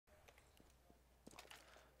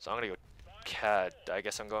So I'm gonna go cat. I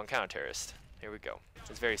guess I'm going counter-terrorist. Here we go.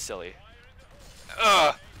 It's very silly.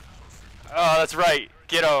 Ugh! Oh, that's right.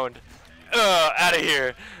 Get owned. Ugh! Out of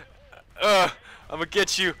here. Ugh! I'm gonna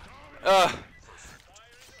get you. Ugh!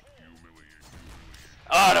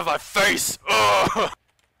 Out of my face! Ugh!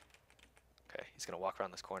 Okay, he's gonna walk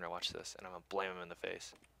around this corner. Watch this, and I'm gonna blam him in the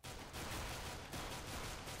face.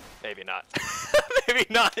 Maybe not. Maybe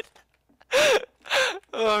not.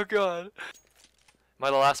 Oh god. Am I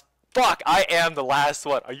the last? Fuck! I am the last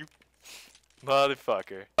one. Are you?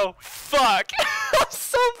 Motherfucker. Oh fuck! I'm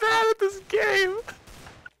so bad at this game.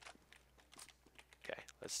 Okay,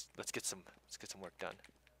 let's get some work done.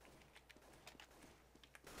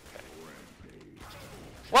 Okay.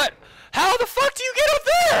 What? How the fuck do you get up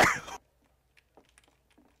there?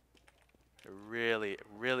 I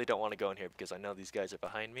really don't want to go in here because I know these guys are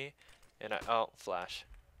behind me, and oh, flash.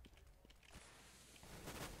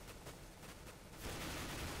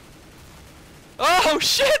 Oh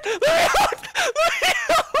shit! Let me out! Let me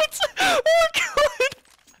out! Oh god!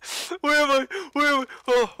 Where am I? Where am I?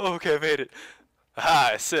 Oh, okay, I made it.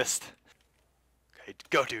 Aha, assist. Okay,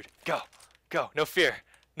 go, dude. Go. Go. No fear.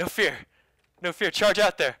 No fear. No fear. Charge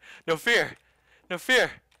out there. No fear. No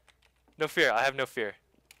fear. No fear. I have no fear.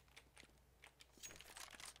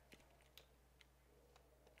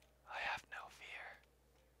 I have no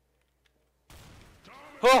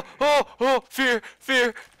fear. Oh, oh, oh, fear,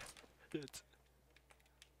 fear.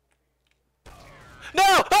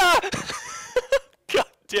 No! Ah! God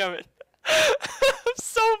damn it. I'm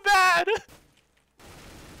so bad.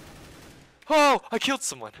 Oh, I killed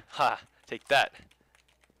someone. Ha, take that.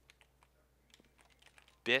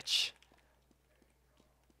 Bitch.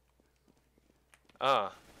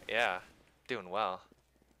 Yeah. Doing well.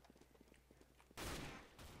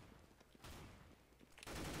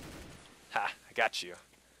 Ha, I got you.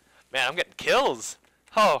 Man, I'm getting kills.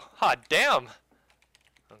 Oh, hot damn.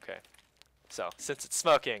 Okay. So, since it's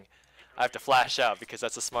smoking, I have to flash out because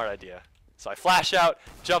that's a smart idea. So I flash out,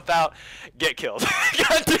 jump out, get killed.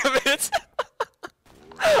 God damn it!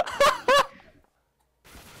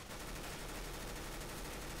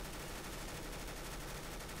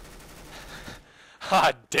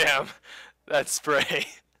 God damn, that spray.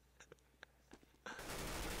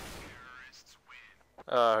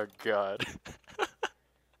 Oh god.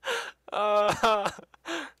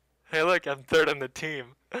 Hey look, I'm third on the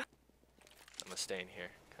team. I'm gonna stay in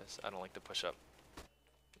here, because I don't like to push up.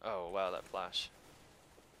 Oh wow, that flash.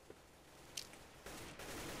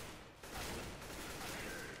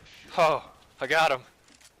 Oh, I got him.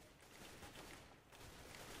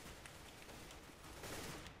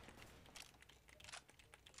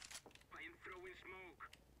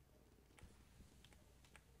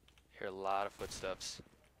 Hear a lot of footsteps.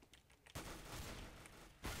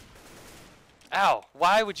 Ow!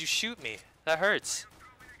 Why would you shoot me? That hurts.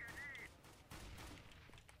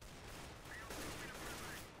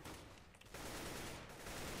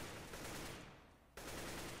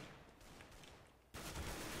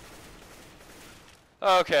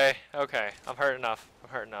 Okay, okay. I'm hurt enough. I'm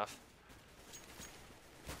hurt enough.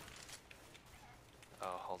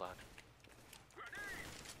 Oh, hold on.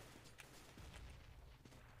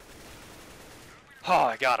 Oh,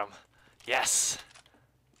 I got him. Yes!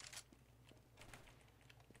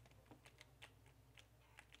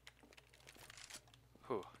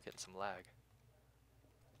 Ooh, getting some lag.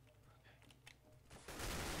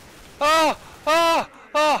 Oh! Oh!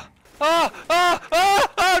 Oh! Oh! Oh! Oh! Oh!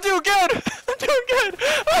 I'm doing good! I'm doing good!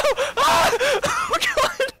 Oh! Oh! Oh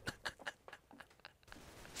god!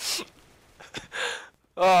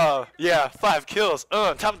 Oh, yeah, 5 kills. Oh,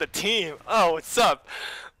 on top of the team. Oh, what's up?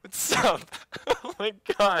 What's up? Oh my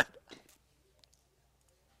god.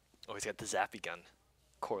 Oh, he's got the zappy gun.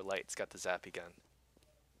 Core Light's got the zappy gun.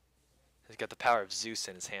 He's got the power of Zeus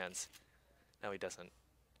in his hands. No, he doesn't.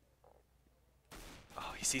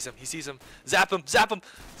 Oh, he sees him. He sees him. Zap him. Zap him.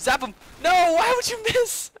 Zap him. No, why would you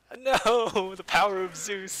miss? No, the power of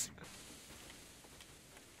Zeus.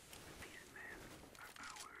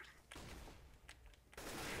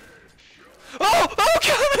 Oh, oh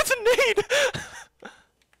god, that's a nade.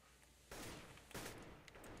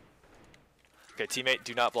 Okay, teammate,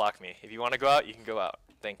 do not block me. If you want to go out, you can go out.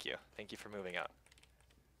 Thank you. Thank you for moving out.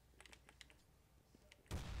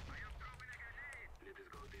 Can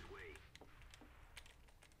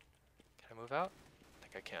I move out? I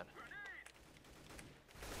think I can.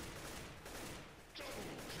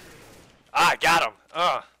 Ah, I got him!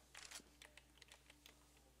 There's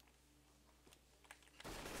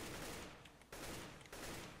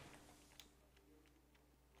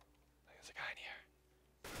a guy in here.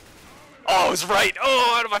 Oh, I was right!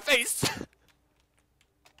 Oh, out of my face!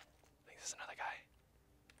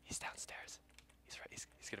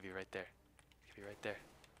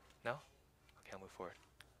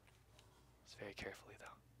 Very carefully, though.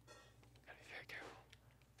 Gotta be very careful.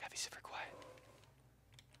 Gotta be super quiet.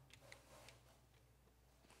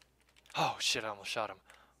 Oh, shit, I almost shot him.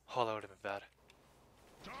 Oh, that would have been bad.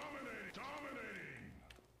 Dominating.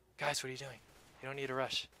 Guys, what are you doing? You don't need to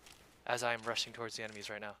rush. As I am rushing towards the enemies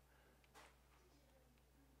right now.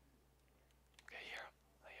 Okay, I hear him.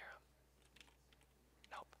 I hear him.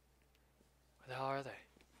 Nope. Where the hell are they?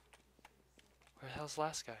 Where the hell's the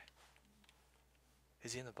last guy?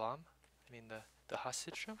 Is he in the bomb? I mean the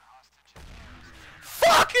hostage room?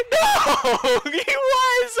 Fuck no! He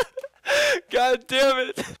was! God damn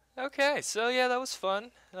it! Okay, so yeah, that was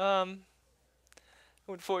fun. Went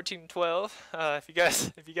 14-12. If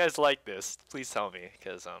you guys like this, please tell me,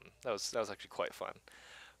 because that was actually quite fun.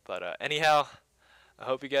 But anyhow, I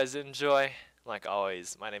hope you guys did enjoy. Like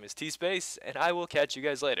always, my name is T-Space, and I will catch you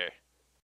guys later.